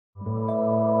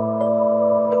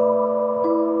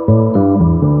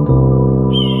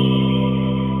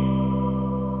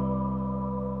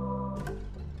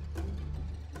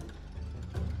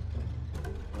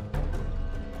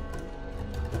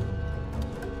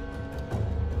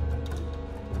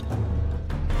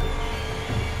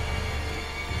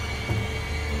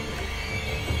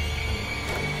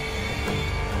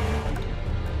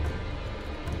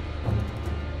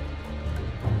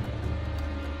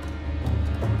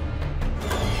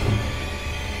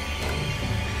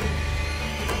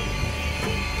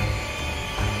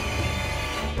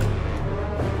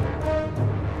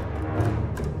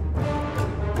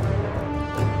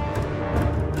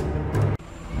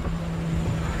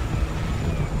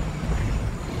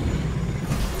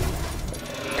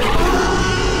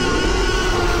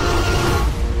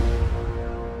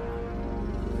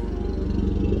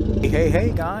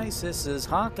Hey guys, this is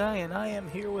Hawkeye and I am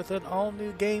here with an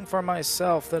all-new game for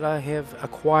myself that I have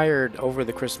acquired over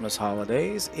the Christmas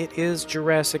holidays. It is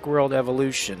Jurassic World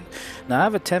Evolution. Now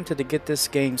I've attempted to get this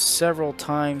game several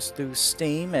times through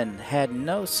Steam and had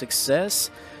no success.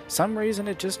 Some reason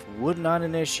it just would not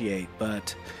initiate,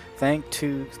 but thanks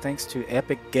to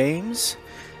Epic Games,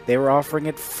 they were offering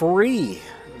it free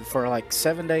for like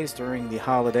 7 days during the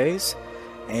holidays.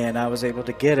 And I was able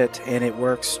to get it, and it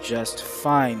works just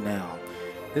fine now.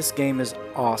 This game is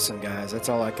awesome, guys. That's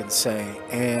all I can say.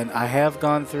 And I have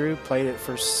gone through, played it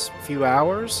for a few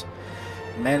hours,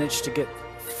 managed to get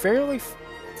fairly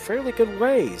good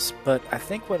ways. But I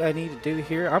think what I need to do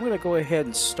here, I'm going to go ahead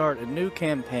and start a new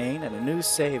campaign and a new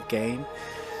save game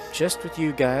just with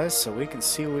you guys, so we can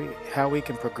see how we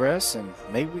can progress, and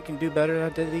maybe we can do better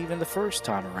than I did even the first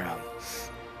time around.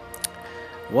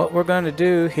 What we're going to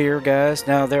do here, guys,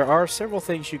 now there are several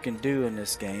things you can do in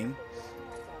this game.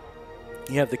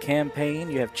 You have the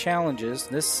campaign, you have challenges.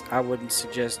 This I wouldn't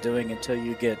suggest doing until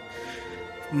you get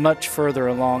much further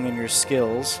along in your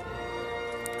skills.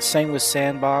 Same with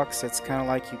sandbox. That's kind of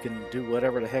like you can do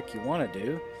whatever the heck you want to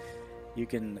do. You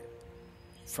can,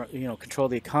 control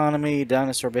the economy,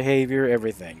 dinosaur behavior,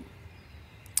 everything.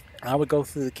 I would go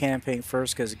through the campaign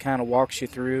first because it kind of walks you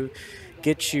through,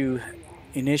 gets you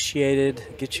initiated,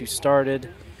 get you started,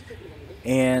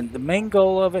 and the main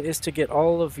goal of it is to get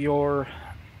all of your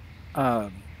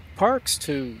parks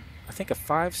to, I think, a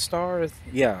 5-star.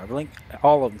 Yeah, I think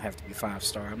all of them have to be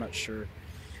 5-star. I'm not sure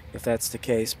if that's the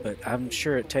case, but I'm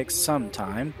sure it takes some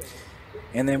time.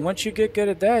 And then once you get good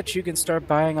at that, you can start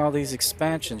buying all these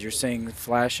expansions you're seeing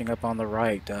flashing up on the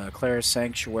right. Clara's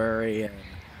Sanctuary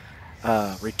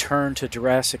and Return to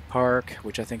Jurassic Park,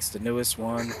 which I think is the newest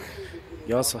one.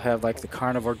 You also have like the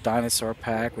Carnivore Dinosaur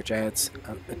Pack, which adds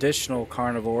additional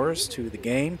carnivores to the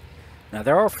game. Now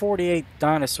there are 48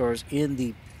 dinosaurs in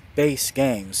the base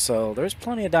game, so there's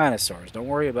plenty of dinosaurs. Don't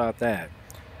worry about that.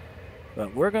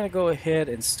 But we're going to go ahead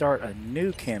and start a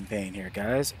new campaign here,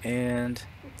 guys. And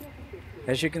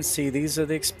as you can see, these are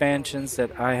the expansions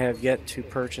that I have yet to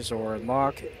purchase or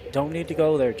unlock. Don't need to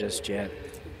go there just yet.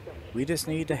 We just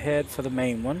need to head for the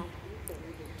main one.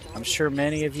 I'm sure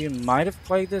many of you might have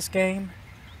played this game.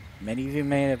 Many of you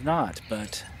may have not,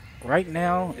 but right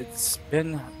now it's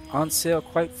been on sale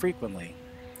quite frequently.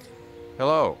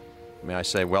 Hello. May I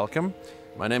say welcome?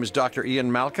 My name is Dr.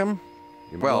 Ian Malcolm.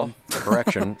 Well,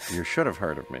 correction, you should have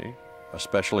heard of me,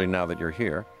 especially now that you're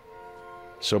here.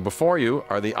 So before you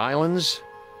are the islands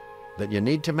that you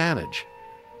need to manage,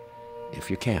 if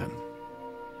you can.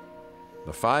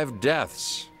 The 5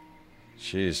 deaths.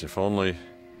 Jeez, if only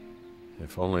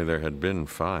there had been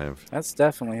 5. That's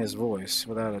definitely his voice,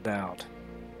 without a doubt.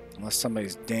 Unless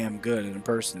somebody's damn good at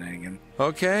impersonating him.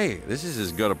 Okay, this is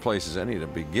as good a place as any to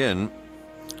begin.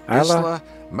 Isla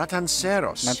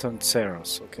Matanceros.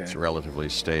 Matanceros, okay. It's relatively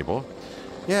stable.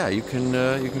 Yeah, you can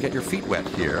get your feet wet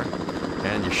here,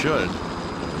 and you should.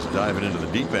 Just diving into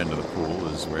the deep end of the pool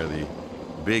is where the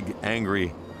big,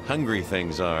 angry, hungry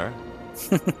things are.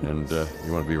 And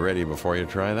you want to be ready before you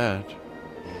try that.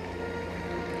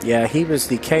 Yeah, he was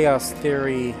the Chaos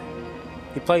Theory.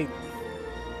 He played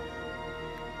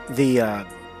the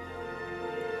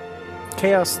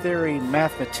Chaos Theory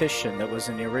mathematician that was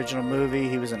in the original movie.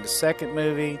 He was in the second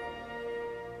movie,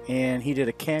 and he did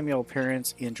a cameo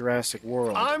appearance in Jurassic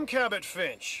World. I'm Cabot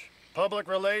Finch, Public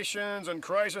Relations and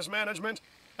Crisis Management,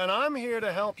 and I'm here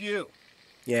to help you.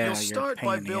 Yeah, you'll start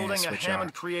by building a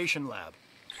Hammond creation lab.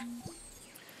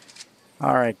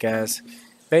 All right, guys.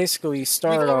 Basically, you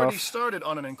start off... We've already started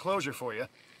on an enclosure for you.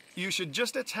 You should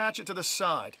just attach it to the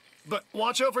side. But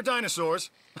watch out for dinosaurs.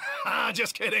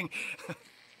 Just kidding.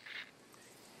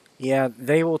 Yeah,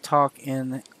 they will talk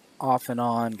in off and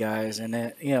on, guys.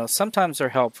 And, sometimes they're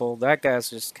helpful. That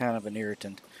guy's just kind of an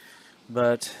irritant.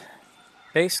 But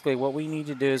basically, what we need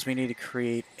to do is we need to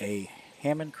create a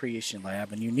Hammond Creation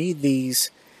Lab. And you need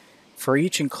these for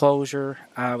each enclosure.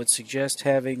 I would suggest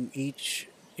having each...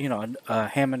 a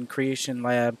Hammond Creation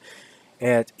Lab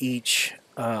at each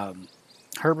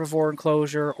herbivore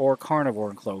enclosure or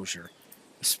carnivore enclosure,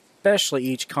 especially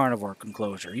each carnivore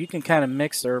enclosure. You can kind of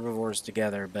mix the herbivores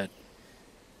together, but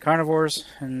carnivores,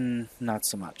 not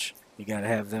so much. You got to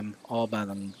have them all by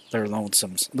their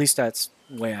lonesomes. At least that's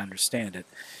the way I understand it.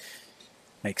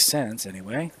 Makes sense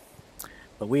anyway.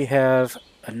 But we have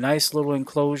a nice little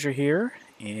enclosure here,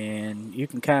 and you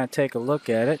can kind of take a look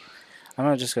at it.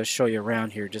 I'm just going to show you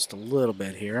around here just a little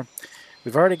bit here.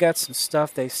 We've already got some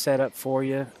stuff they set up for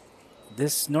you.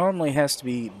 This normally has to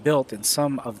be built in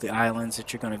some of the islands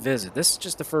that you're going to visit. This is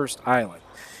just the first island.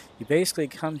 You basically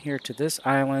come here to this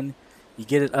island. You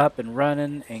get it up and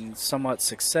running and somewhat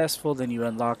successful, then you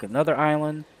unlock another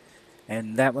island,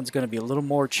 and that one's going to be a little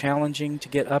more challenging to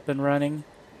get up and running.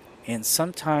 And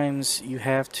sometimes you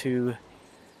have to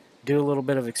do a little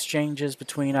bit of exchanges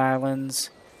between islands,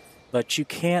 but you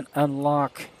can't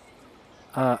unlock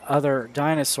other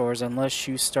dinosaurs unless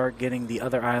you start getting the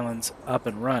other islands up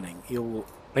and running. You'll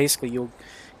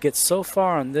get so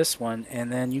far on this one,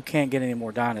 and then you can't get any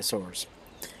more dinosaurs.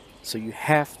 So you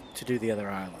have to do the other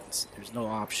islands. There's no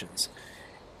options.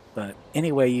 But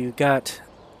anyway, you got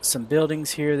some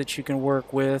buildings here that you can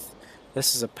work with.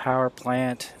 This is a power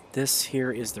plant. This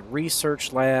here is the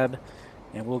research lab,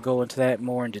 and we'll go into that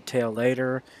more in detail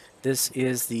later. This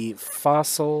is the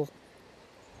fossil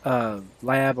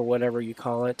lab, or whatever you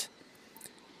call it.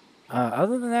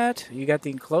 Other than that, you got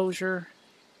the enclosure.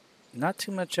 Not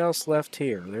too much else left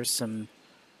here. There's some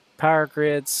power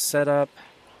grids set up,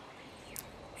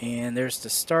 and there's the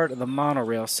start of the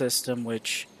monorail system,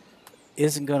 which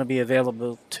isn't going to be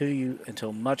available to you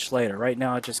until much later. Right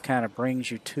now it just kind of brings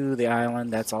you to the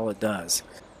island. That's all it does.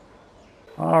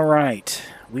 Alright,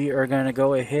 we are going to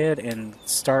go ahead and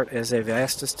start as they've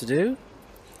asked us to do.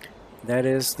 That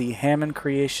is the Hammond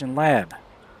Creation Lab.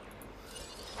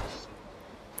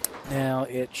 Now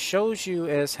it shows you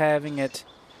as having it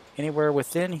anywhere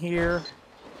within here.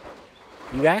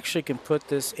 You actually can put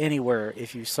this anywhere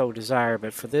if you so desire,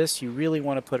 but for this you really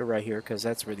want to put it right here because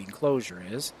that's where the enclosure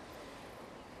is.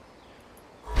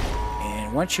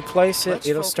 And once you place it,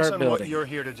 it'll start building. What you're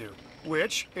here to do,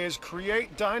 which is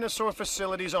create dinosaur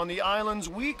facilities on the islands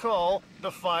we call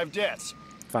the 5 deaths.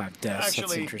 5 deaths, Actually,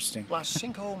 that's interesting. Las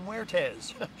Cinco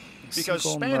Muertes, because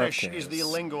Spanish is the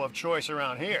lingo of choice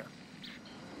around here.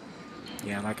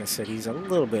 Yeah, like I said, he's a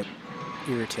little bit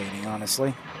irritating,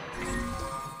 honestly.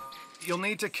 You'll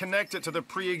need to connect it to the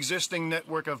pre-existing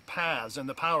network of paths and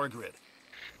the power grid.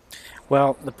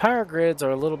 Well, the power grids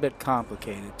are a little bit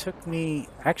complicated. It took me,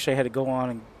 actually I had to go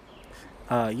on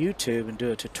YouTube and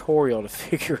do a tutorial to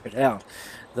figure it out.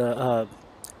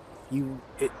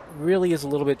 It really is a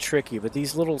little bit tricky, but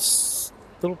these little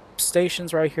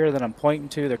stations right here that I'm pointing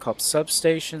to, they're called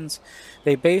substations.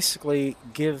 They basically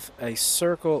give a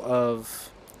circle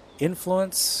of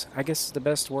influence, I guess is the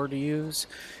best word to use.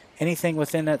 Anything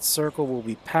within that circle will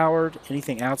be powered.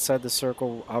 Anything outside the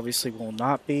circle obviously will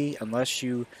not be unless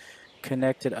you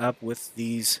connect it up with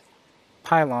these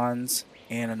pylons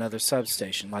and another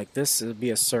substation. Like this would be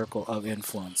a circle of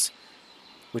influence,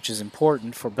 which is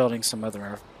important for building some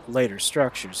other later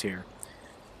structures here.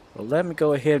 Well, let me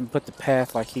go ahead and put the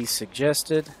path like he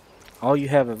suggested. All you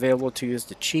have available to you is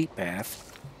the cheat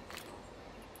path.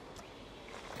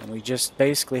 And we just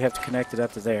basically have to connect it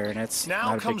up to there, and it's not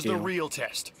a big deal. Now comes the real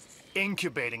test,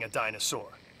 incubating a dinosaur.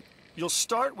 You'll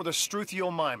start with a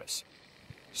Struthiomimus.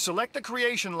 Select the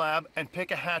creation lab and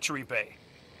pick a hatchery bay.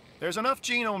 There's enough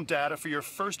genome data for your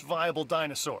first viable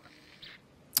dinosaur.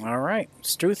 Alright,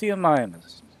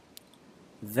 Struthiomimus.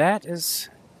 That is...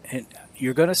 And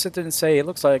you're going to sit there and say it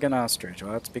looks like an ostrich.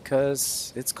 Well, that's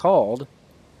because it's called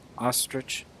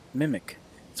ostrich mimic.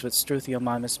 That's what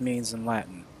Struthiomimus means in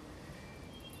Latin.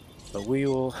 But we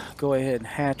will go ahead and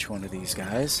hatch one of these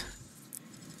guys.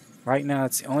 Right now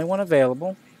it's the only one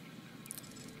available.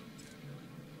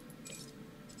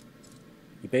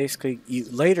 You basically,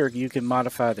 later you can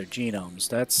modify their genomes.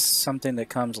 That's something that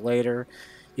comes later.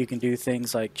 You can do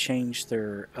things like change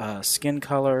their skin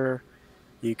color.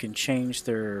 You can change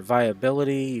their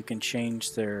viability. You can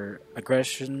change their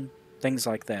aggression. Things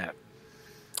like that.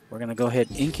 We're going to go ahead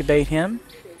and incubate him.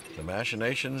 The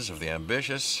machinations of the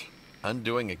ambitious,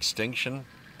 undoing extinction,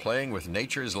 playing with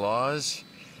nature's laws.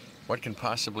 What can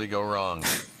possibly go wrong?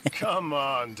 Come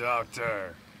on,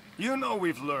 Doctor. You know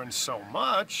we've learned so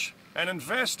much and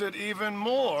invested even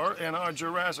more in our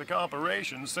Jurassic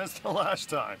operations since the last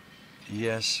time.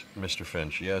 Yes, Mr.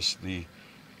 Finch, yes, the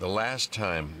last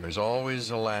time. There's always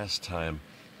a last time.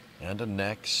 And a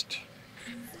next.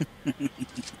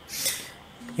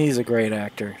 He's a great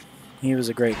actor. He was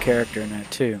a great character in that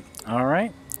too.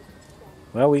 Alright.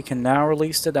 Well, we can now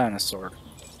release the dinosaur.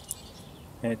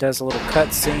 And it does a little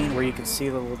cut scene where you can see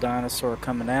the little dinosaur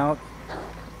coming out.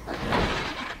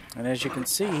 And as you can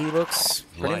see, he looks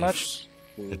pretty much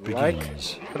like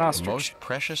an ostrich. The most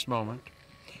precious moment,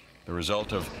 the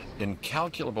result of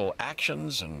incalculable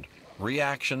actions and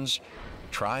reactions,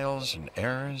 trials and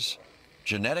errors,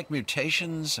 genetic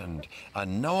mutations and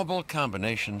unknowable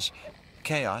combinations,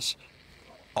 chaos,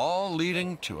 all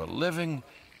leading to a living,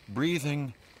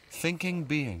 breathing, thinking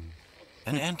being,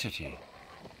 an entity,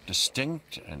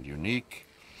 distinct and unique,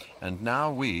 and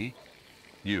now we,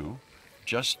 you,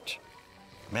 just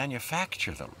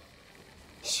manufacture them.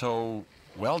 So,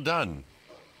 well done,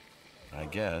 I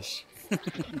guess.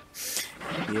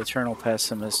 The eternal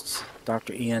pessimist,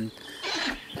 Dr. Ian.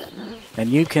 And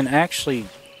you can actually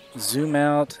zoom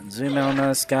out and zoom in on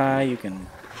this guy. You can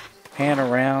pan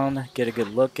around, get a good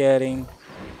look at him.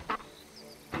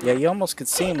 Yeah, you almost could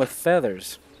see him with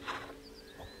feathers.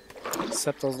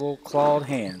 Except those little clawed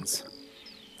hands.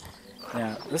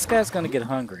 Now, this guy's going to get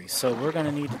hungry, so we're going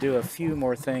to need to do a few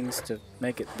more things to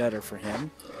make it better for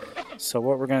him. So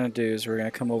what we're going to do is we're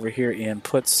going to come over here and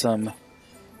put some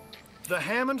The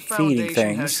Hammond feeding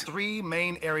Foundation has things. 3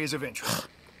 main areas of interest: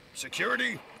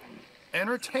 security,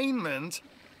 entertainment,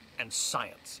 and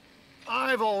science.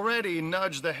 I've already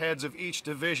nudged the heads of each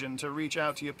division to reach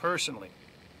out to you personally.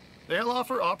 They'll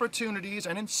offer opportunities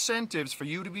and incentives for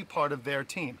you to be part of their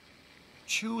team.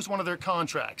 Choose one of their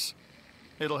contracts.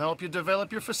 It'll help you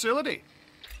develop your facility.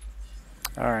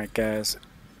 Alright, guys.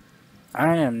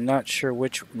 I am not sure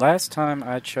which... Last time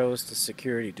I chose the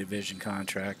security division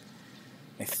contract.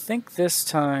 I think this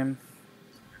time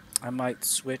I might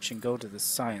switch and go to the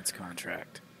science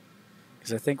contract.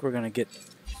 Because I think we're going to get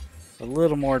a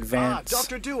little more advanced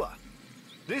Dr. Dua.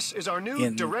 This is our new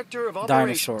in Director of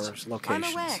Operations. dinosaurs locations.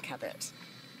 I'm aware, Cabot.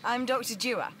 I'm Dr.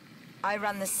 Dua. I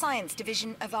run the science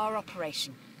division of our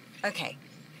operation. Okay,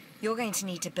 you're going to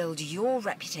need to build your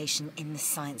reputation in the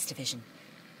science division.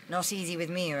 Not easy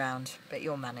with me around, but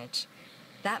you'll manage.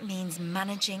 That means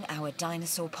managing our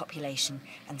dinosaur population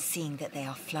and seeing that they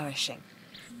are flourishing.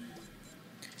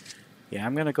 Yeah,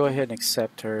 I'm going to go ahead and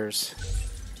accept hers.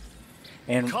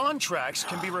 And Contracts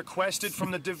can be requested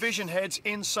from the division heads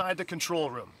inside the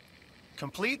control room.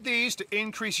 Complete these to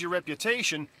increase your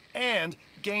reputation and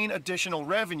gain additional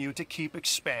revenue to keep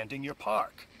expanding your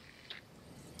park.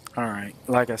 alright,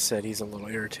 like I said, he's a little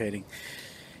irritating.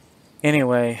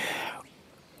 Anyway,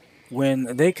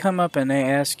 when they come up and they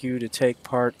ask you to take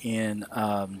part in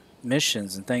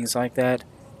missions and things like that,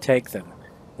 take them.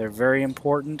 They're very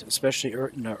important, especially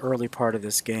in the early part of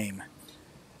this game.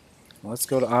 Let's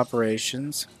go to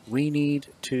operations. We need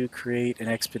to create an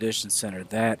expedition center.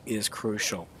 That is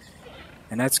crucial.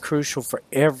 And that's crucial for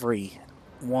every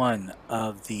one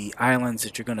of the islands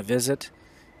that you're going to visit.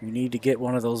 You need to get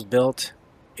one of those built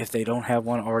if they don't have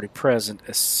one already present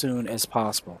as soon as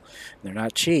possible. They're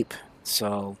not cheap.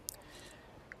 So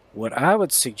what I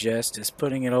would suggest is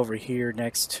putting it over here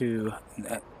next to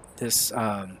this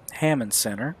Hammond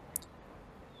Center.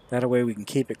 That way we can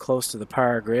keep it close to the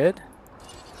power grid.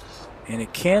 And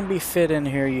it can be fit in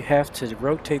here. You have to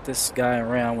rotate this guy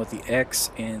around with the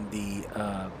X and the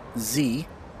Z.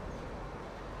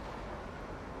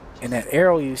 And that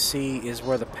arrow you see is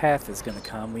where the path is going to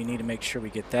come. We need to make sure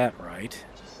we get that right.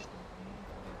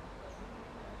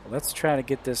 Let's try to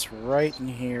get this right in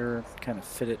here. Kind of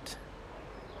fit it.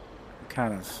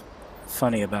 Kind of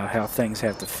funny about how things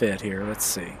have to fit here. Let's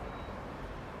see.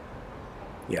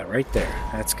 Yeah, right there.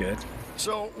 That's good.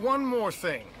 So, one more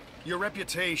thing. Your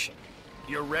reputation.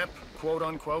 Your rep, quote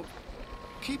unquote.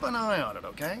 Keep an eye on it,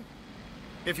 okay?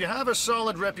 If you have a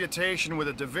solid reputation with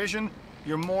a division,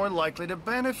 you're more likely to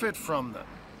benefit from them.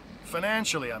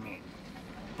 Financially, I mean.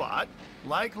 But,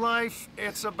 like life,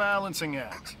 it's a balancing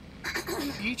act.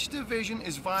 Each division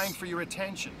is vying for your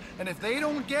attention, and if they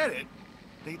don't get it,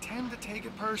 they tend to take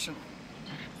it personally.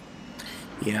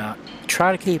 Yeah,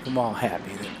 try to keep them all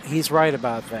happy. He's right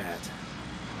about that.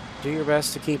 Do your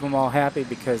best to keep them all happy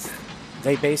because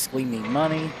they basically need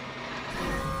money.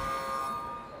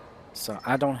 So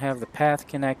I don't have the path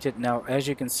connected. Now, as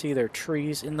you can see, there are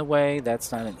trees in the way.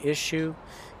 That's not an issue.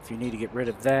 If you need to get rid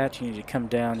of that, you need to come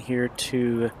down here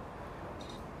to...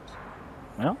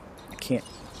 Well, I can't...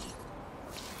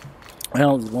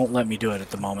 Well, it won't let me do it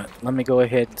at the moment. Let me go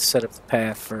ahead and set up the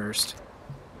path first.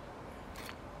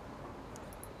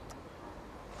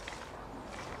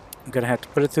 I'm going to have to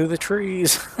put it through the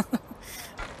trees.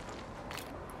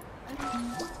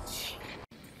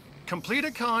 Complete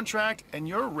a contract and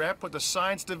your rep with the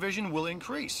science division will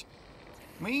increase.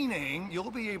 Meaning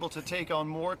you'll be able to take on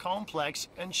more complex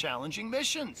and challenging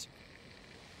missions.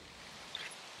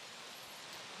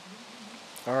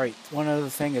 Alright, one other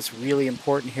thing that's really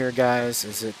important here, guys,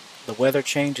 is that the weather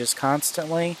changes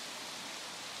constantly.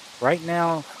 Right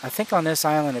now, I think on this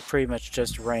island it pretty much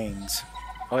just rains.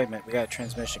 Oh, wait a minute, we got a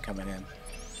transmission coming in.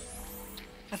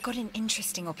 I've got an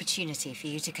interesting opportunity for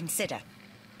you to consider.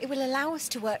 It will allow us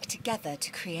to work together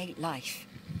to create life.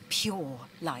 Pure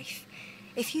life.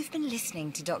 If you've been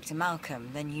listening to Dr. Malcolm,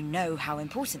 then you know how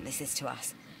important this is to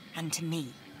us. And to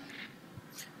me.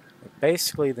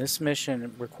 Basically, this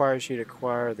mission requires you to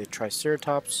acquire the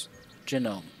Triceratops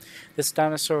genome. This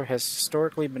dinosaur has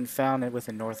historically been found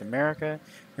within North America,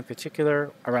 in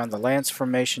particular around the Lance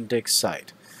Formation dig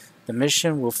site. The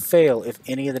mission will fail if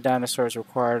any of the dinosaurs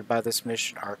required by this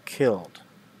mission are killed.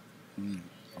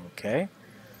 Okay.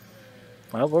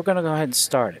 Well, we're going to go ahead and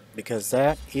start it because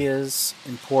that is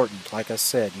important. Like I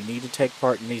said, you need to take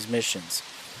part in these missions.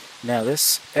 Now,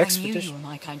 this expedition... I knew you were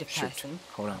my kind of person.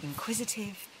 Hold on.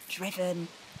 Inquisitive, driven,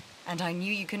 and I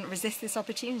knew you couldn't resist this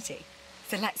opportunity.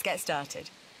 So let's get started.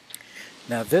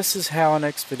 Now, this is how an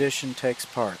expedition takes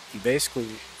part. You basically...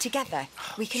 Together,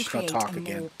 we can She's gonna create talk a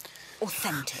again. more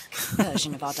authentic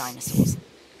version of our dinosaurs.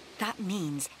 That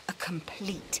means a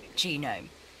complete genome.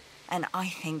 And I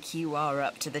think you are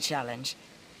up to the challenge.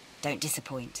 Don't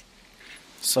disappoint.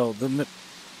 So,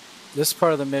 this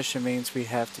part of the mission means we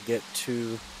have to get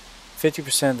to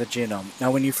 50% of the genome.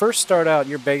 Now, when you first start out,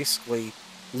 you're basically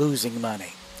losing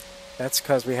money. That's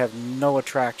because we have no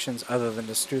attractions other than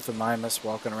the Struthamimus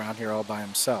walking around here all by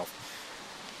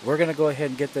himself. We're going to go ahead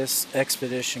and get this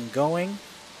expedition going.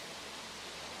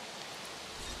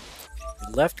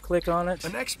 Left click on it.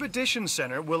 An expedition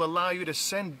center will allow you to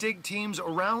send dig teams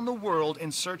around the world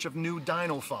in search of new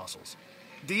dino fossils.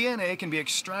 DNA can be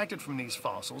extracted from these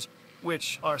fossils,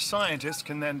 which our scientists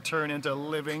can then turn into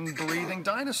living, breathing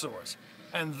dinosaurs.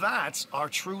 And that's our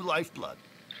true lifeblood.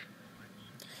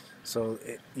 So,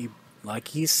 like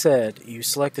he said, you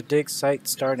select a dig site,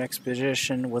 start an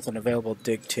expedition with an available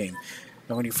dig team.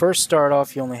 Now, when you first start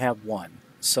off, you only have one.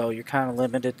 So, you're kind of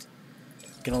limited.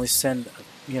 You can only send,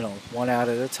 one out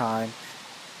at a time.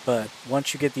 But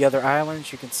once you get the other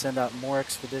islands, you can send out more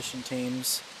expedition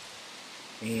teams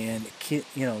and,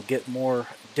 get more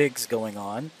digs going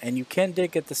on. And you can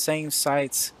dig at the same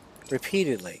sites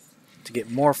repeatedly to get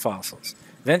more fossils.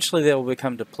 Eventually, they will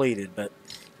become depleted, but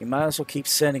you might as well keep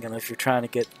sending them if you're trying to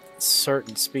get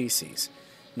certain species.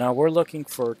 Now, we're looking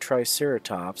for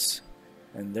Triceratops,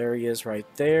 and there he is right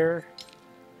there.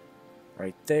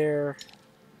 Right there.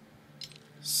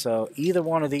 So either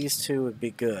one of these two would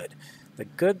be good. The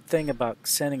good thing about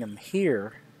sending them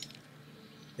here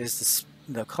is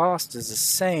the cost is the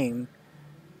same,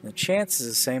 the chance is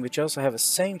the same, but you also have the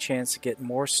same chance to get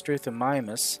more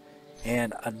Struthamimus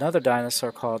and another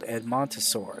dinosaur called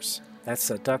Edmontosaurus. That's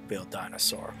a duck-billed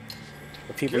dinosaur.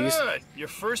 Good! Your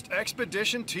first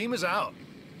expedition team is out.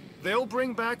 They'll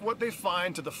bring back what they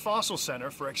find to the fossil center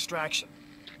for extraction.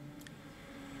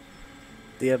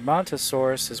 The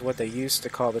Edmontosaurus is what they used to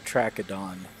call the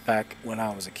Trachodon back when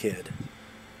I was a kid.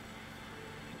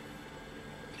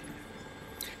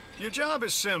 Your job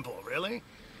is simple, really.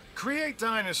 Create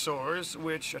dinosaurs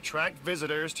which attract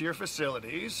visitors to your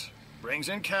facilities, brings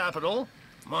in capital,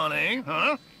 money,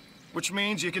 which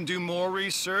means you can do more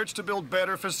research to build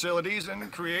better facilities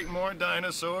and create more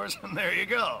dinosaurs, and there you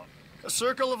go. A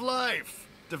circle of life,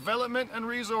 development and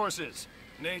resources,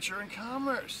 nature and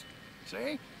commerce.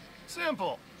 See?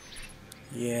 Simple.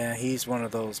 Yeah, he's one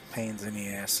of those pains in the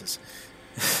asses.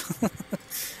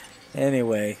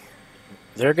 Anyway,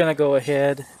 they're going to go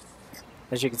ahead.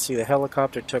 As you can see, the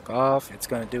helicopter took off. It's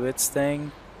going to do its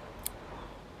thing.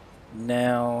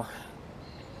 Now,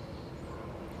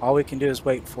 all we can do is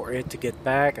wait for it to get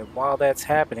back. And while that's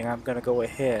happening, I'm going to go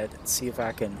ahead and see if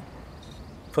I can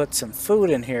put some food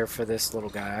in here for this little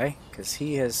guy, because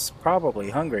he is probably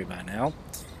hungry by now.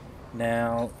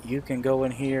 Now, you can go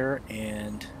in here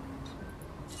and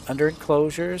under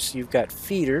enclosures, you've got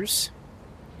feeders.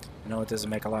 I know it doesn't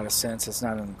make a lot of sense. It's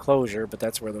not an enclosure, but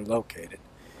that's where they're located.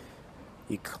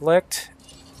 You collect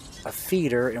a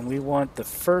feeder, and we want the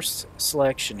first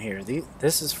selection here.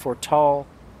 This is for tall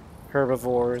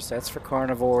herbivores, that's for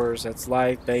carnivores, that's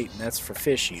live bait, and that's for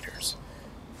fish eaters.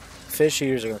 Fish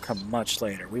eaters are going to come much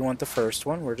later. We want the first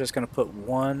one. We're just going to put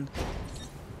one,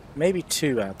 maybe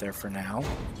two out there for now.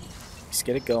 Let's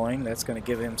get it going. That's going to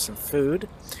give him some food.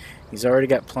 He's already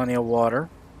got plenty of water.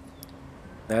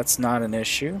 That's not an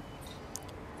issue.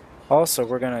 Also,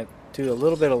 we're going to do a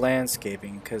little bit of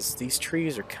landscaping because these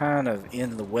trees are kind of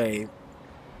in the way,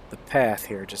 the path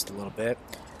here just a little bit.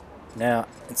 Now,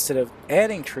 instead of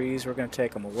adding trees, we're going to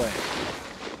take them away.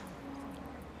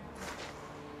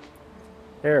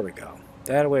 There we go.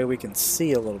 That way we can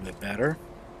see a little bit better.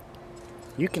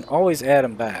 You can always add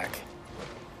them back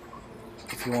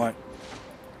if you want.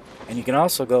 And you can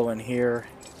also go in here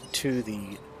to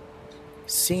the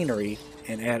scenery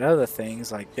and add other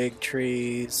things like big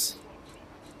trees,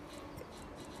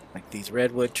 like these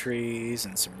redwood trees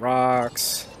and some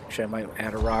rocks. Actually, I might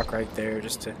add a rock right there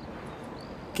just to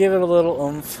give it a little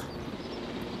oomph.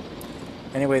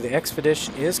 Anyway, the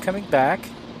expedition is coming back.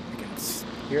 You can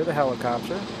hear the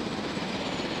helicopter.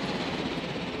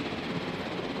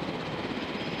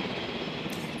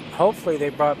 Hopefully they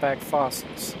brought back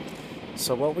fossils.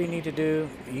 So what we need to do,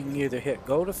 you can either hit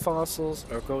go to fossils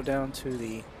or go down to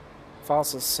the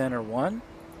Fossil Center 1.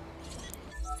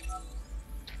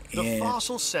 The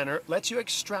Fossil Center lets you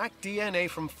extract DNA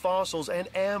from fossils and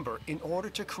amber in order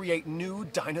to create new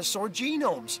dinosaur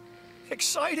genomes.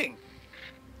 Exciting!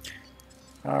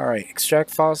 Alright, extract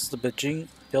fossils to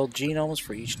build genomes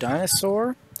for each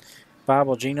dinosaur.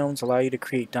 Viable genomes allow you to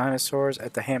create dinosaurs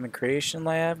at the Hammond Creation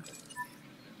Lab.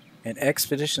 And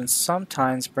expeditions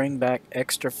sometimes bring back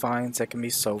extra finds that can be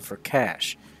sold for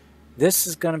cash. This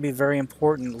is going to be very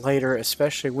important later,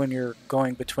 especially when you're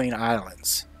going between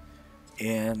islands.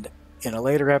 And in a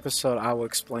later episode, I will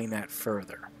explain that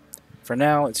further. For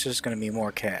now, it's just going to be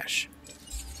more cash.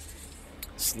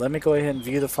 So let me go ahead and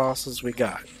view the fossils we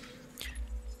got.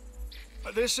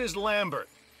 This is Lambert,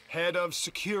 head of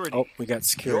security. Oh, we got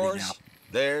security Yours, now.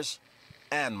 theirs,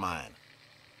 and mine.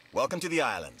 Welcome to the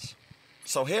islands.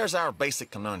 So here's our basic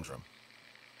conundrum.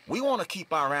 We want to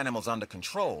keep our animals under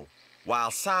control while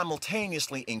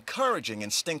simultaneously encouraging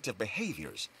instinctive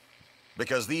behaviors.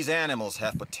 Because these animals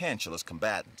have potential as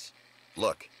combatants.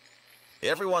 Look,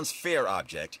 everyone's fear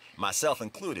object, myself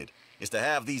included, is to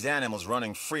have these animals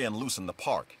running free and loose in the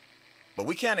park. But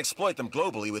we can't exploit them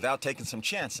globally without taking some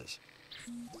chances.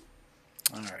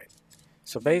 Alright.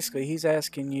 So basically, he's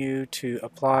asking you to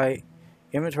apply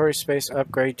inventory space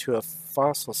upgrade to a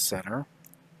fossil center.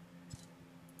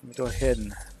 Let me go ahead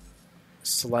and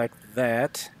select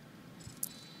that.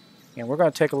 And we're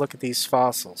going to take a look at these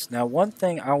fossils. Now, one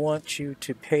thing I want you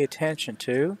to pay attention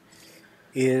to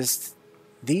is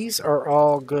these are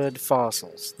all good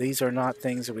fossils. These are not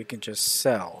things that we can just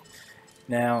sell.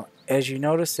 Now, as you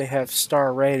notice, they have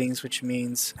star ratings, which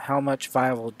means how much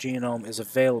viable genome is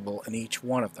available in each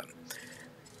one of them.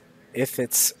 If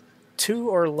it's 2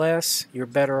 or less, you're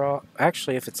better off.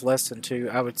 Actually, if it's less than 2,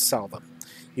 I would sell them.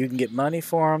 You can get money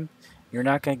for them. You're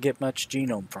not going to get much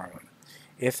genome from them.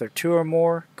 If they're 2 or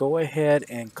more, go ahead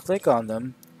and click on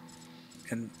them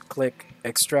and click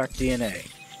extract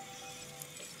DNA.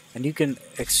 And you can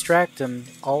extract them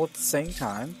all at the same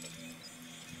time.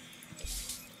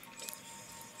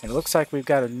 And it looks like we've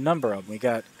got a number of them. We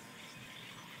got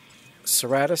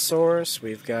Ceratosaurus,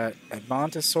 we've got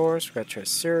Edmontosaurus, we've got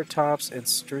Triceratops, and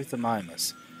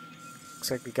Struthomymus. Looks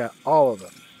like we got all of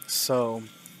them. So,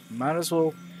 might as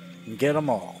well get them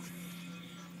all.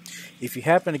 If you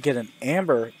happen to get an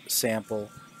amber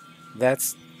sample,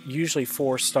 that's usually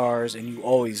 4 stars, and you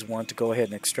always want to go ahead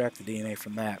and extract the DNA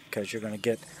from that because you're going to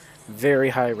get very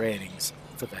high ratings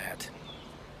for that.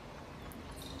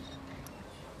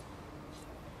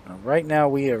 Right now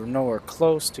we are nowhere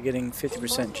close to getting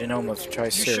 50% genome of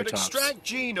Triceratops. You should extract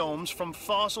genomes from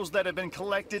fossils that have been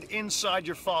collected inside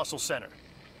your fossil center.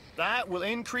 That will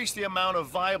increase the amount of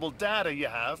viable data you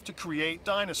have to create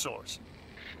dinosaurs.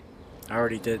 I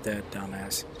already did that,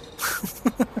 dumbass.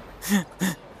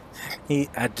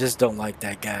 I just don't like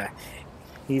that guy.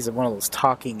 He's one of those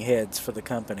talking heads for the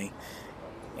company.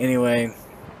 Anyway,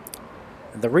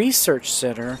 the research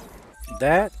center,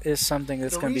 that is something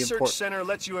that's going to be important. The research center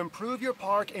lets you improve your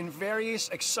park in various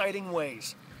exciting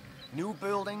ways. New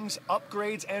buildings,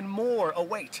 upgrades, and more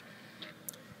await.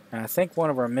 And I think one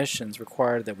of our missions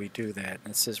required that we do that.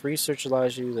 And it says research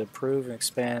allows you to improve and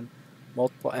expand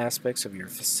multiple aspects of your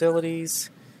facilities.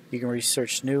 You can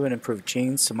research new and improved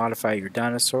genes to modify your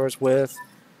dinosaurs with.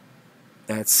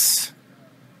 That's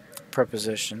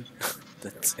preposition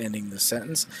that's ending the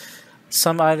sentence.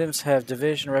 Some items have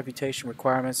division reputation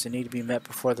requirements that need to be met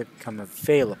before they become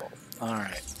available.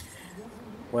 Alright.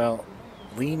 Well,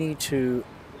 we need to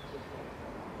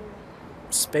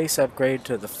space upgrade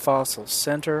to the fossil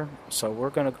center, so we're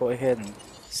going to go ahead and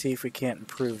see if we can't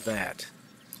improve that.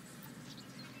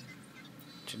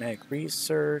 Genetic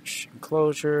research,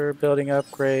 enclosure, building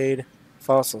upgrade,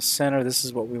 fossil center. This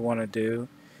is what we want to do.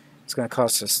 It's going to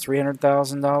cost us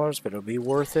 $300,000, but it'll be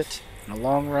worth it in the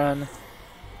long run.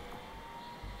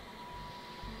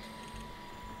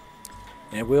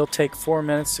 And it will take 4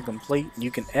 minutes to complete.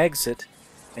 You can exit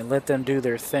and let them do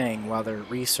their thing while they're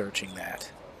researching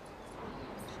that.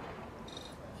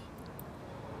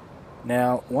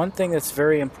 Now, one thing that's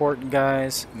very important,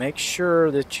 guys, make sure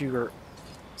that you are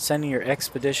sending your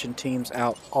expedition teams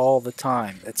out all the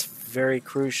time. That's very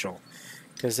crucial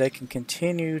because they can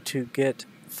continue to get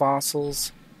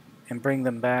fossils and bring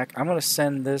them back. I'm going to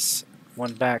send this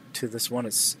one back to this one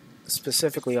that's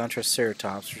specifically on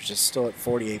Triceratops, which is still at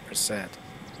 48%.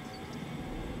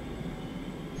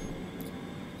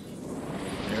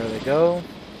 There they go.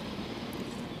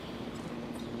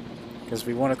 Because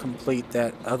we want to complete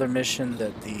that other mission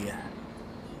that the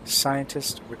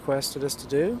scientist requested us to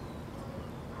do.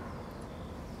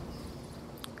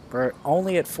 We're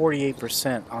only at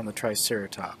 48% on the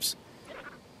Triceratops.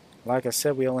 Like I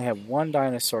said, we only have one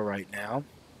dinosaur right now.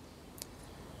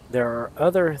 There are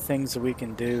other things that we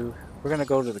can do. We're going to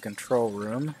go to the control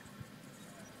room.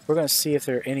 We're going to see if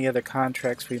there are any other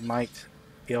contracts we might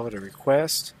be able to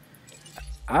request.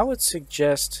 I would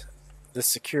suggest the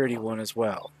security one as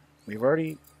well. We've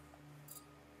already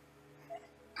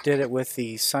did it with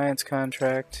the science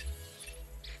contract.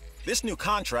 This new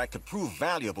contract could prove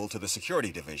valuable to the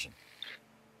security division.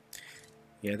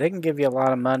 Yeah, they can give you a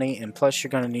lot of money, and plus you're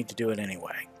going to need to do it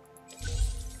anyway.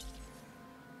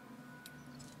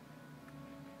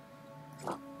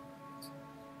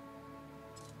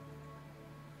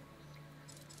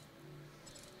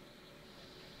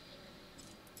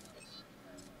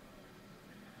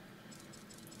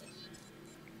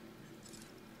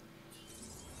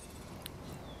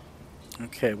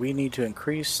 Okay, we need to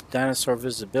increase dinosaur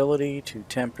visibility to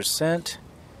 10%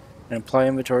 and apply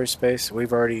inventory space.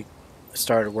 We've already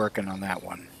started working on that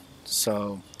one.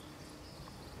 So,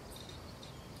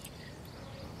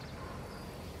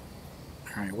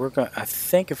 alright, I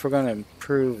think if we're going to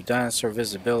improve dinosaur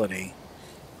visibility,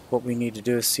 what we need to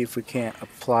do is see if we can't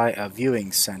apply a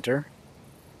viewing center.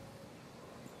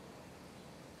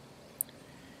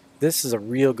 This is a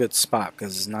real good spot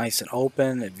because it's nice and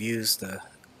open. It views the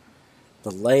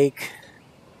lake.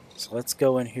 So let's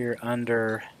go in here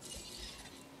under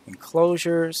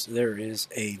enclosures. There is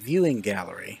a viewing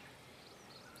gallery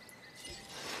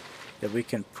that we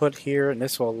can put here, and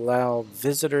this will allow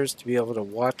visitors to be able to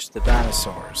watch the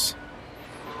dinosaurs.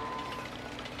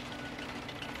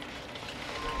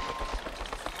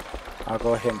 I'll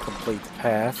go ahead and complete the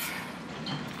path.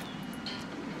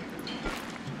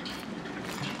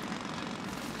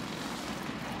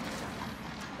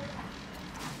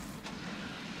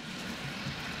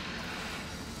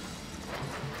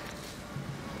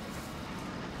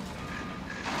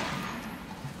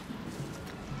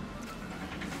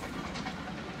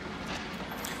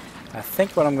 I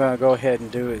think what I'm going to go ahead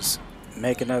and do is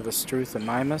make another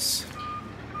Struthamimus.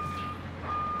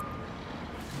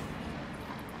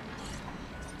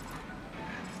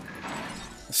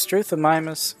 The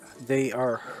Struthamimus, they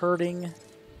are herding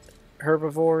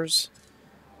herbivores,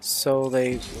 so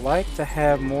they like to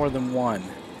have more than one.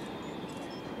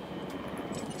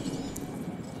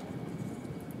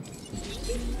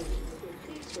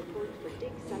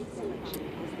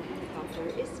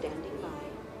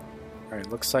 Alright,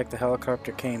 looks like the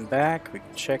helicopter came back. We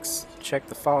can check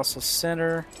the fossil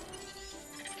center.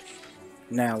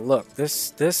 Now look,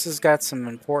 this has got some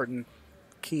important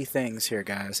key things here,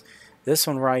 guys. This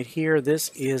one right here, this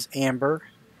is amber,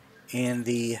 and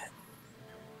the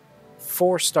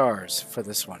 4 stars for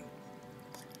this one.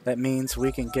 That means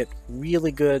we can get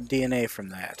really good DNA from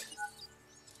that.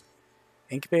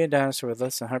 Incubated dinosaur with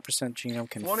less than 100% genome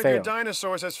can fail. One of your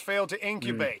dinosaurs has failed to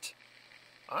incubate.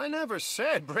 I never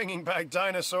said bringing back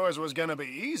dinosaurs was going to be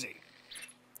easy.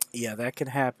 Yeah, that can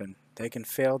happen. They can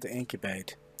fail to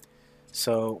incubate.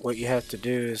 So what you have to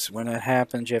do is, when that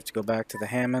happens, you have to go back to the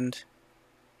Hammond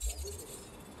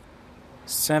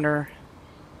Center,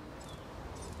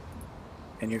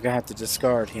 and you're going to have to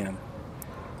discard him.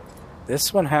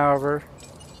 This one, however,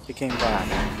 he came back.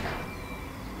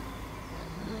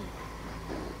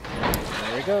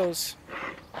 There he goes.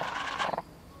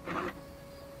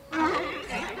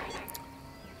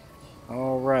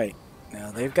 Alright,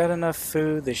 now they've got enough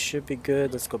food, they should be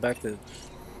good. Let's go back to the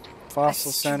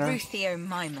fossil center.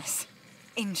 Struthiomimus.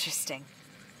 Interesting.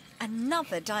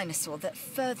 Another dinosaur that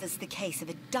furthers the case of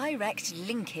a direct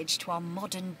linkage to our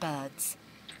modern birds.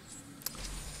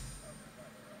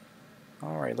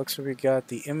 Alright, looks like we got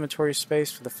the inventory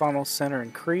space for the funnel center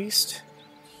increased.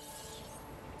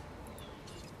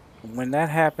 When that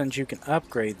happens, you can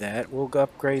upgrade that. We'll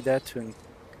upgrade that to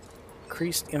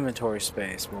increased inventory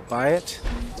space. We'll buy it.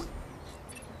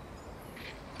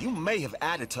 You may have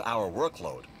added to our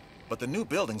workload, but the new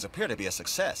buildings appear to be a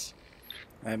success.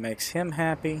 That makes him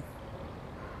happy.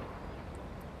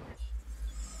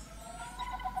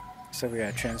 So we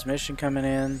got a transmission coming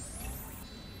in.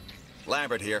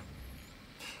 Lambert here.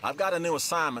 I've got a new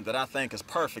assignment that I think is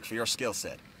perfect for your skill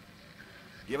set.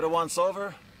 Give it a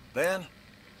once-over, then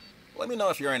let me know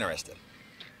if you're interested.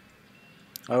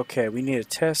 Okay, we need a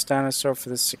test dinosaur for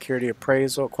this security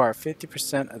appraisal. Acquire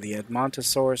 50% of the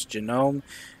Edmontosaurus genome,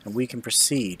 and we can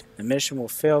proceed. The mission will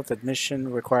fail if the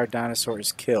mission required dinosaur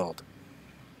is killed.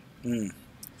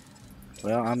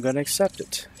 Well, I'm going to accept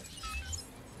it.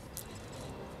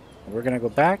 We're going to go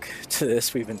back to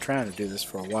this. We've been trying to do this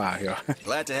for a while here.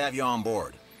 Glad to have you on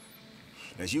board.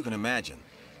 As you can imagine,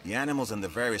 the animals in the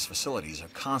various facilities are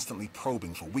constantly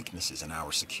probing for weaknesses in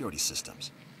our security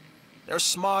systems. They're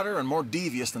smarter and more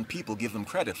devious than people give them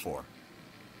credit for.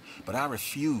 but I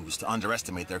refuse to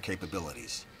underestimate their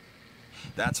capabilities.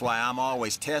 That's why I'm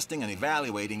always testing and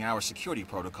evaluating our security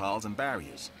protocols and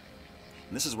barriers.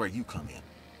 And this is where you come in.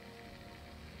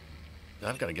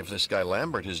 I've got to give this guy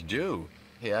Lambert his due.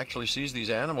 He actually sees these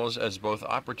animals as both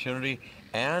opportunity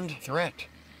and threat.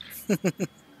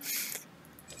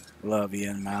 Love you,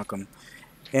 and Malcolm.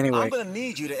 Anyway, I'm gonna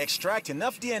need you to extract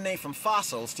enough DNA from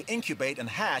fossils to incubate and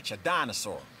hatch a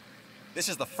dinosaur. This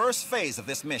is the first phase of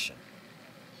this mission.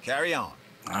 Carry on.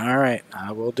 All right,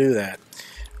 I will do that.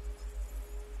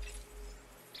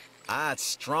 I'd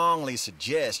strongly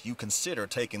suggest you consider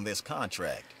taking this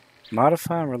contract.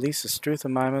 Modify and release a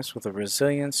Struthomymus with a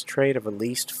resilience trait of at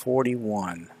least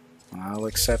 41. I'll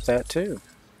accept that too.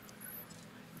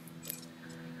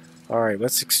 Alright,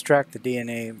 let's extract the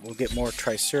DNA. We'll get more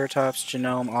Triceratops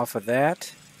genome off of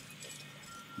that.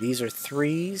 These are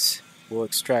 3s. We'll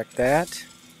extract that.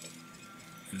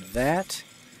 And that.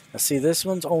 Now see, this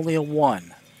one's only a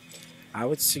 1. I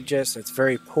would suggest that's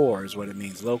very poor is what it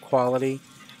means. Low quality.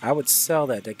 I would sell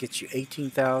that. That gets you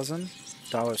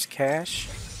 $18,000 cash.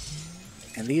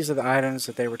 And these are the items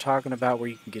that they were talking about where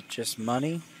you can get just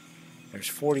money. There's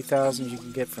 40,000 you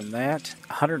can get from that.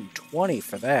 120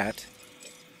 for that.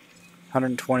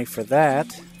 120 for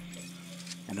that.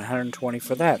 And 120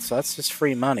 for that. So that's just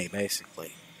free money,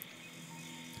 basically.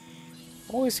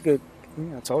 Always good. You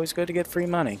know, it's always good to get free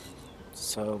money.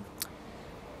 So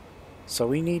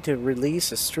we need to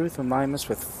release a Struthomymus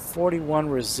with 41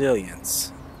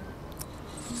 resilience.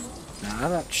 Now,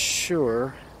 I'm not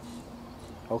sure.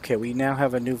 Okay, we now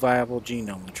have a new viable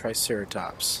genome, the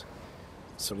Triceratops.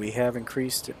 So we have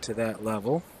increased it to that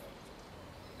level.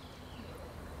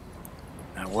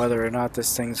 Now, whether or not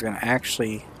this thing's going to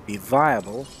actually be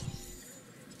viable,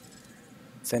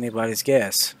 it's anybody's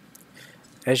guess.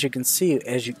 As you can see,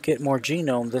 as you get more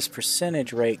genome, this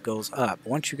percentage rate goes up.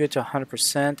 Once you get to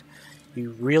 100%,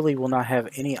 you really will not have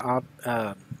any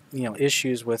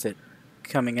issues with it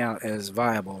coming out as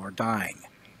viable or dying.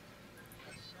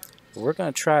 We're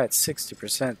going to try at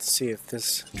 60% to see if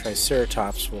this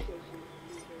Triceratops will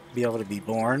be able to be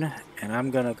born. And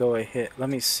I'm going to go ahead. Let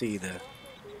me see the.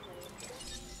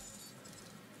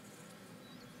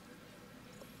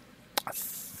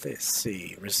 Let's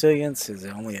see. Resilience is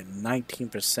only at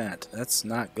 19%. That's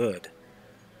not good.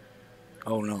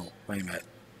 Oh no. Wait a minute.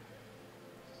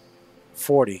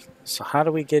 40. So how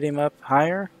do we get him up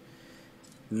higher?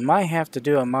 Might have to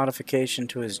do a modification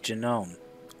to his genome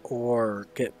or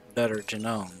get better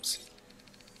genomes.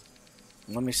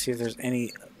 Let me see if there's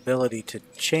any ability to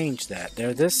change that.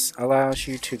 This allows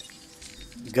you to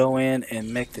go in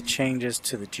and make the changes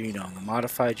to the genome, the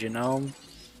modified genome.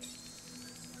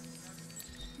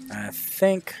 I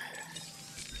think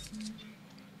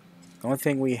the only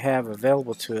thing we have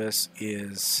available to us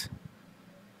is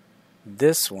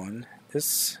this one.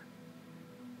 This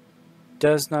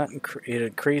does not it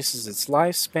increases its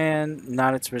lifespan,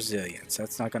 not its resilience.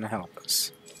 That's not going to help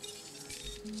us.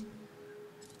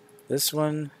 This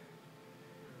one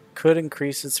could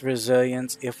increase its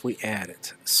resilience if we add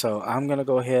it. So I'm going to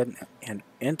go ahead and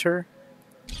enter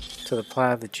to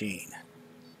apply the gene.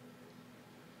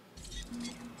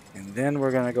 And then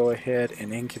we're going to go ahead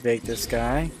and incubate this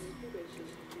guy.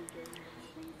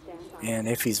 And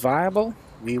if he's viable,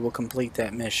 we will complete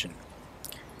that mission.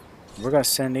 We're going to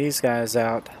send these guys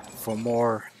out for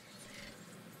more.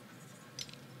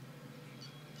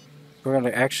 We're going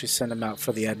to actually send them out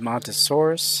for the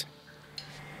Edmontosaurus,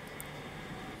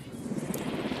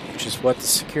 which is what the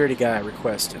security guy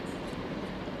requested.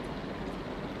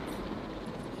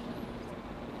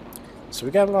 So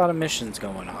we got a lot of missions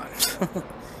going on.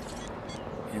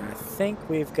 And I think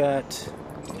we've got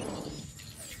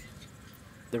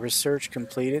the research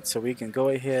completed, so we can go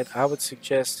ahead. I would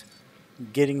suggest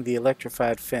getting the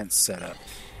electrified fence set up.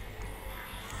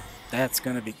 That's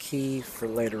going to be key for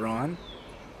later on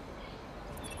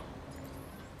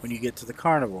when you get to the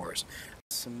carnivores.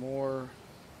 Some more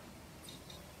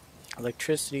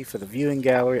electricity for the viewing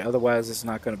gallery, otherwise it's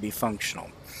not going to be functional.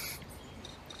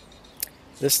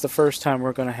 This is the first time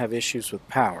we're going to have issues with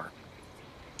power.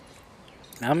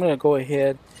 Now I'm going to go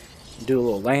ahead and do a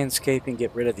little landscaping,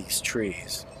 get rid of these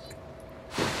trees.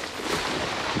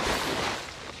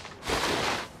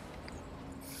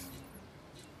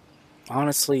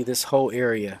 Honestly, this whole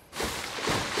area,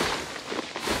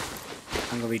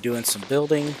 I'm going to be doing some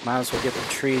building. Might as well get the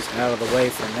trees out of the way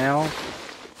for now.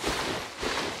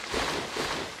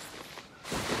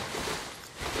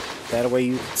 That way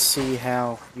you can see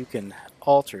how you can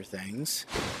alter things.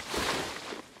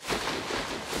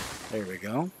 There we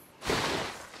go.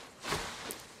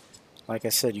 Like I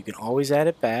said, you can always add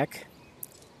it back.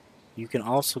 You can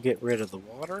also get rid of the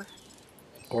water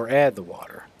or add the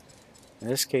water. In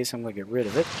this case, I'm going to get rid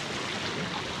of it.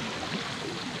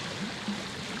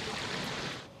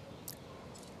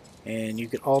 And you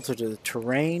can alter the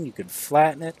terrain. You can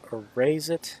flatten it or raise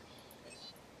it.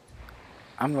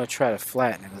 I'm going to try to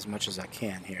flatten it as much as I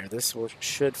can here. This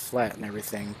should flatten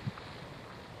everything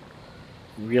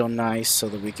real nice so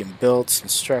that we can build some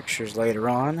structures later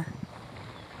on.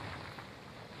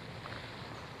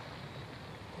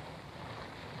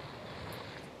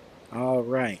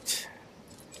 Alright.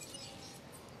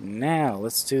 Now,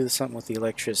 let's do something with the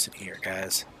electricity here,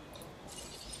 guys.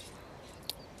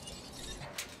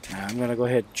 Now, I'm going to go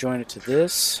ahead and join it to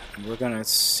this. And we're going to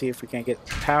see if we can get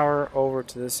power over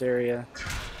to this area.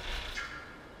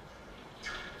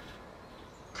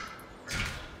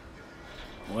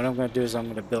 What I'm going to do is I'm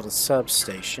going to build a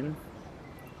substation.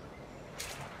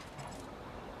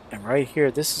 And right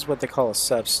here, this is what they call a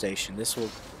substation. This will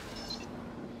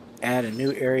add a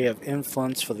new area of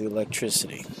influence for the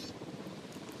electricity.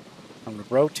 I'm going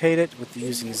to rotate it with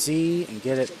using Z and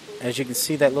get it, as you can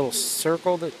see, that little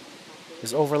circle that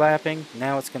is overlapping.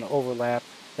 Now it's going to overlap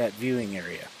that viewing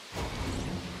area.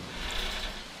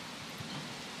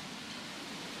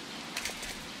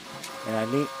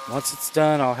 And once it's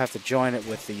done, I'll have to join it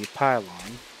with the pylon.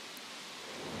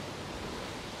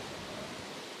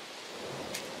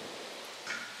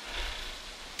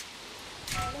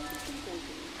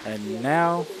 And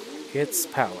now it's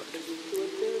powered.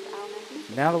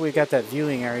 Now that we've got that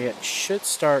viewing area, it should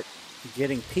start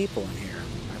getting people in here.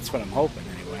 That's what I'm hoping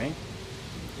anyway.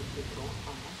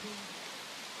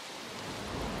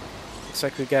 Looks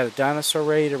like we've got a dinosaur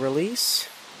ready to release.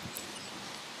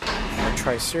 Our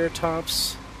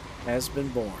Triceratops has been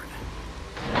born.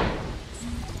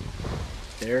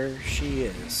 There she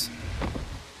is.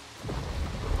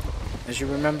 As you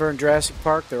remember in Jurassic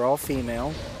Park, they're all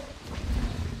female.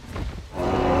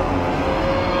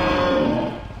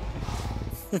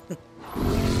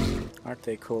 Aren't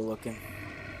they cool looking?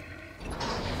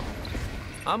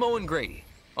 I'm Owen Grady.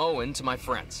 Owen to my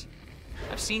friends.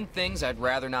 I've seen things I'd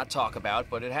rather not talk about,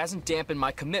 but it hasn't dampened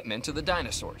my commitment to the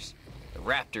dinosaurs. The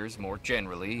raptors more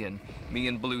generally, and me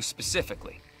and Blue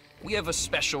specifically. We have a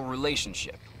special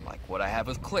relationship, like what I have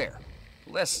with Claire.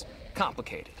 Less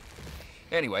complicated.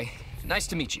 Anyway, nice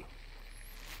to meet you.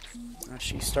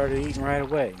 She started eating right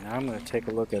away. Now I'm going to take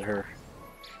a look at her.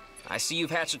 I see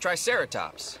you've hatched a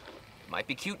Triceratops. Might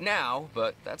be cute now,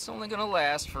 but that's only gonna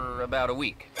last for about a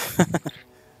week.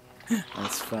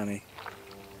 That's funny.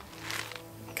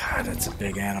 God, that's a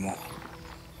big animal.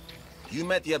 You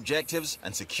met the objectives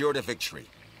and secured a victory.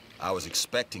 I was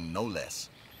expecting no less.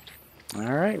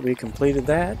 Alright, we completed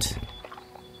that.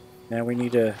 Now we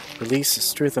need to release the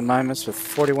Struthamimus with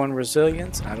 41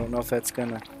 resilience. I don't know if that's going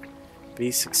to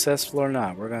be successful or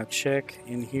not. We're going to check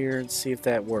in here and see if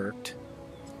that worked.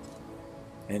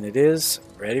 And it is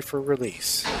ready for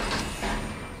release.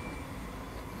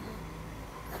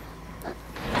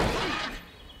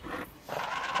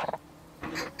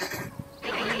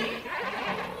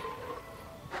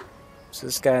 So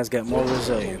this guy's got more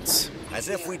resilience. As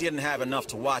if we didn't have enough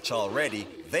to watch already,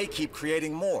 they keep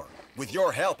creating more. With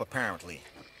your help, apparently.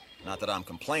 Not that I'm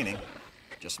complaining.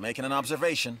 Just making an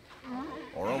observation.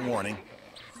 Or a warning.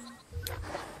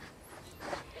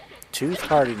 Tooth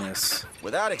hardiness.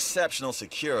 Without exceptional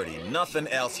security, nothing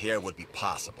else here would be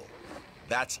possible.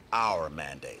 That's our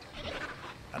mandate.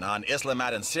 And on Isla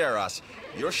Madanceras,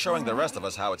 you're showing the rest of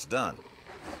us how it's done.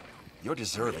 You're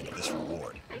deserving of this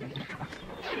reward.